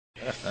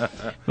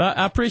But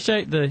I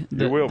appreciate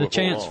the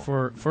chance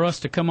for us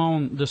to come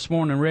on this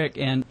morning, Rick.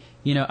 And,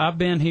 I've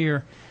been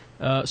here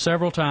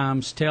several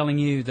times telling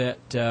you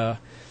that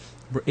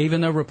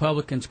even though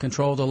Republicans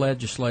control the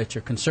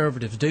legislature,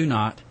 conservatives do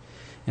not.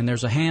 And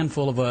there's a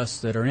handful of us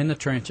that are in the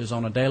trenches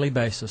on a daily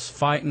basis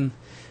fighting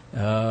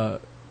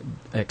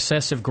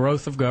excessive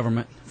growth of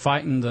government,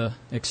 fighting the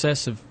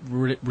excessive,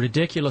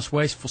 ridiculous,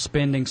 wasteful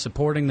spending,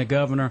 supporting the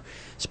governor,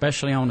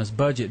 especially on his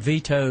budget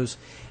vetoes.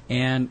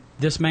 And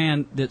this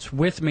man that's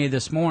with me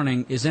this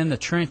morning is in the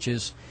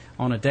trenches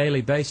on a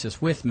daily basis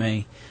with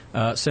me,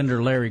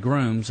 Senator Larry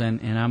Grooms,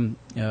 and I'm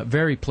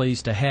very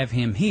pleased to have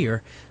him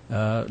here.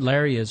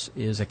 Larry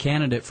is a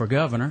candidate for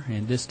governor,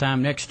 and this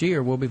time next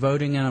year we'll be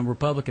voting in a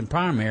Republican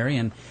primary,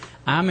 and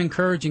I'm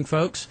encouraging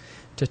folks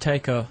to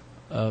take a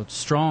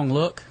strong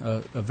look,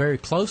 a very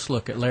close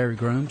look at Larry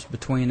Grooms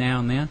between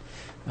now and then,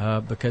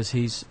 because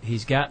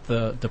he's got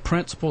the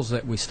principles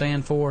that we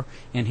stand for,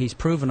 and he's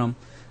proven them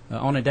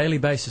on a daily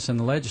basis in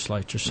the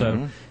legislature.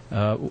 So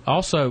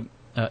also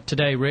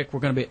today, Rick, we're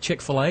going to be at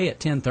Chick-fil-A at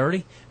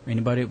 10:30.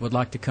 Anybody that would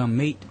like to come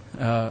meet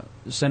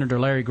Senator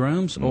Larry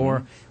Grooms,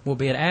 or we'll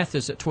be at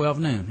Athens at 12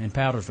 noon in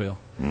Powdersville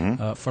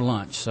for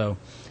lunch. So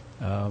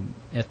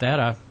at that,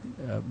 I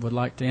would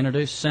like to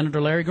introduce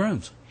Senator Larry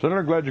Grooms.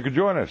 Senator, glad you could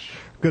join us.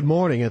 Good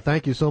morning, and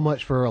thank you so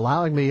much for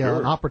allowing me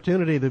an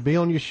opportunity to be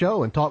on your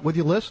show and talk with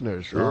your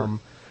listeners. Sure.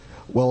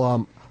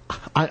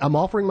 I'm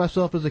offering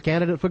myself as a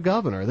candidate for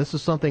governor. This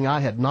is something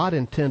I had not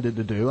intended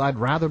to do. I'd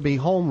rather be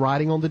home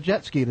riding on the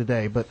jet ski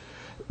today, but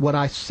when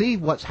I see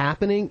what's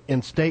happening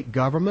in state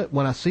government,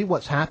 when I see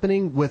what's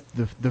happening with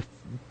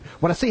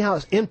when I see how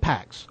it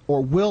impacts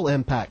or will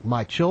impact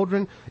my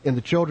children and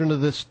the children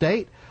of this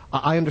state,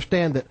 I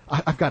understand that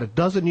I've got a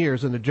dozen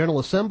years in the General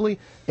Assembly,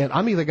 and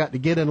I'm either got to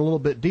get in a little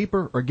bit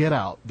deeper or get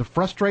out. The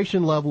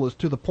frustration level is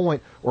to the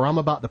point where I'm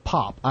about to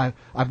pop.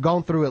 I've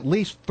gone through at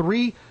least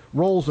 3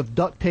 rolls of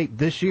duct tape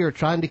this year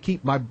trying to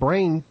keep my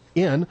brain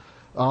in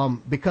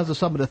because of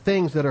some of the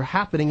things that are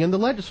happening in the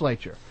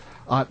legislature.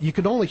 You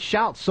could only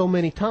shout so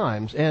many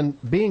times, and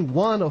being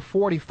one of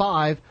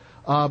 45,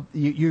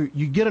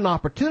 you get an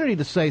opportunity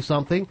to say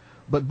something,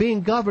 but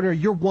being governor,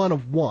 you're one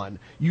of one.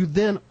 You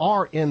then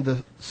are in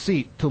the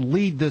seat to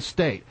lead this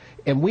state.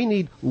 And we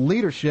need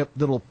leadership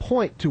that will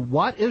point to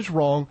what is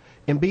wrong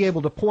and be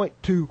able to point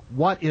to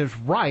what is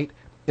right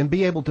and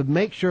be able to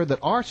make sure that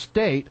our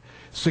state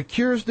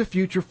secures the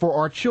future for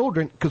our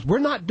children, because we're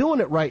not doing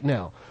it right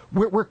now.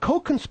 We're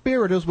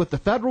co-conspirators with the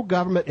federal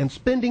government in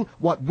spending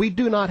what we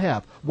do not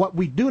have, what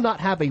we do not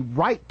have a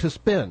right to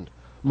spend.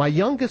 My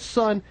youngest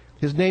son,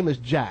 his name is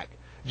Jack.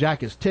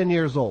 Jack is 10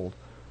 years old.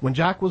 When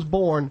Jack was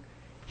born,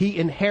 he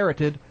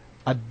inherited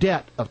a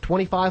debt of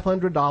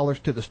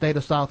 $2,500 to the state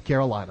of South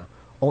Carolina.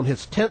 On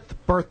his 10th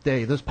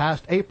birthday this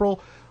past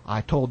April, I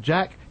told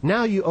Jack,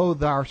 now you owe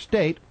our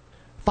state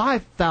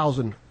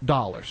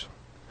 $5,000.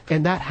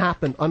 And that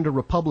happened under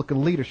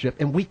Republican leadership,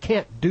 and we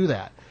can't do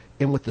that.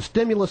 And with the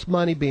stimulus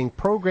money being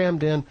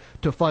programmed in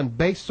to fund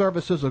base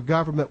services of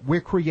government,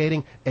 we're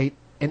creating an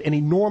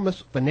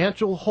enormous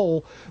financial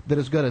hole that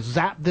is going to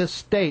zap this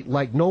state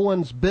like no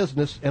one's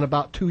business in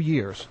about 2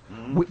 years.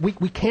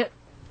 We can't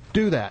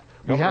do that.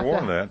 He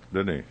warned that,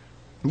 didn't he?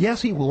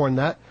 Yes, he warned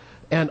that,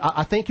 and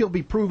I think he'll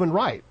be proven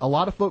right. A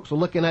lot of folks are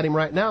looking at him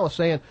right now and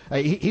saying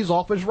he's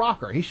off his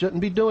rocker. He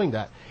shouldn't be doing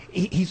that.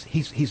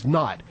 He's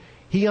not.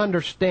 He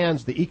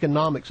understands the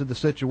economics of the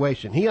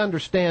situation. He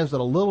understands that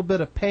a little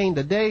bit of pain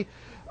today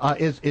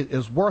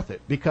is worth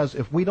it, because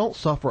if we don't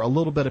suffer a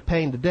little bit of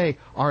pain today,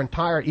 our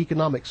entire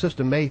economic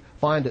system may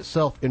find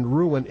itself in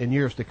ruin in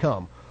years to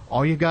come.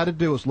 All you got to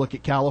do is look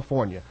at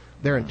California.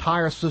 Their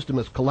entire system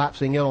is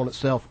collapsing in on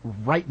itself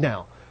right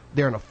now.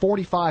 They're in a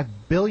 $45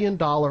 billion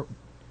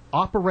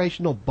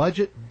operational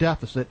budget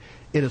deficit.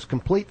 It is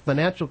complete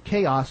financial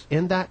chaos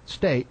in that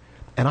state.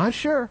 And I'm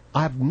sure,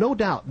 I have no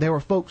doubt, there were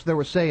folks that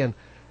were saying,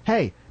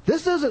 hey,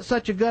 this isn't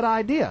such a good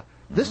idea.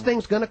 This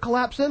thing's going to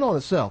collapse in on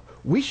itself.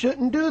 We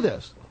shouldn't do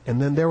this.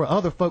 And then there were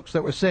other folks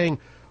that were saying,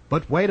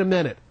 but wait a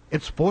minute.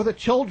 It's for the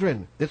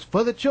children. It's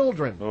for the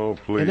children. Oh,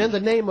 please. And in the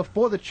name of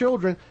for the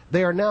children,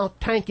 they are now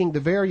tanking the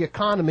very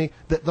economy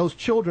that those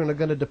children are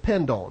going to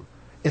depend on.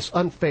 It's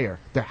unfair.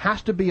 There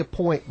has to be a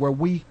point where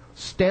we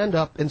stand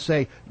up and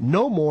say,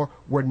 no more.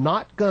 We're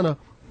not going to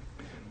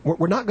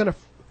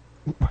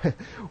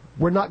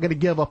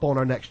give up on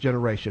our next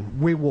generation.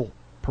 We will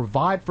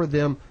provide for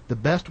them the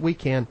best we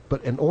can,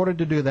 but in order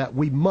to do that,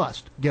 we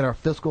must get our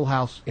fiscal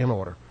house in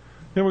order.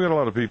 Yeah, we got a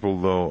lot of people,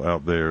 though,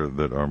 out there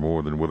that are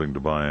more than willing to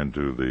buy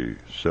into the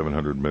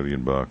 $700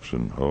 million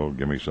and, oh,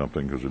 give me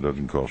something because it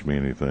doesn't cost me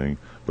anything,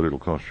 but it'll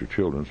cost your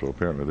children, so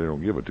apparently they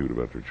don't give a toot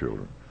about their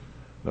children.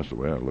 That's the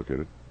way I look at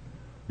it.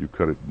 You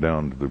cut it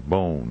down to the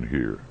bone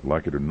here,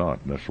 like it or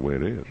not, and that's the way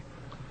it is.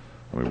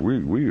 I mean,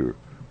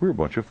 we're a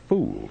bunch of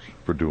fools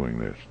for doing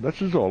this. That's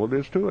just all it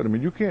is to it. I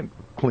mean, you can't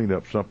clean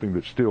up something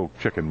that's still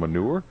chicken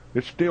manure.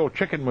 It's still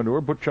chicken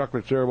manure. Put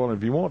chocolate syrup on it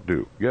if you want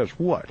to. Guess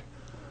what?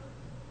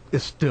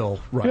 It's still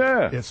right.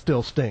 Yeah. It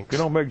still stinks. You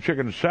don't make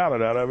chicken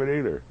salad out of it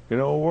either. It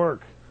don't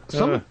work.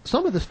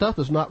 some of the stuff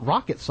is not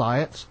rocket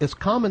science; it's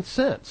common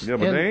sense. Yeah,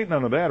 but there ain't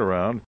none of that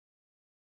around.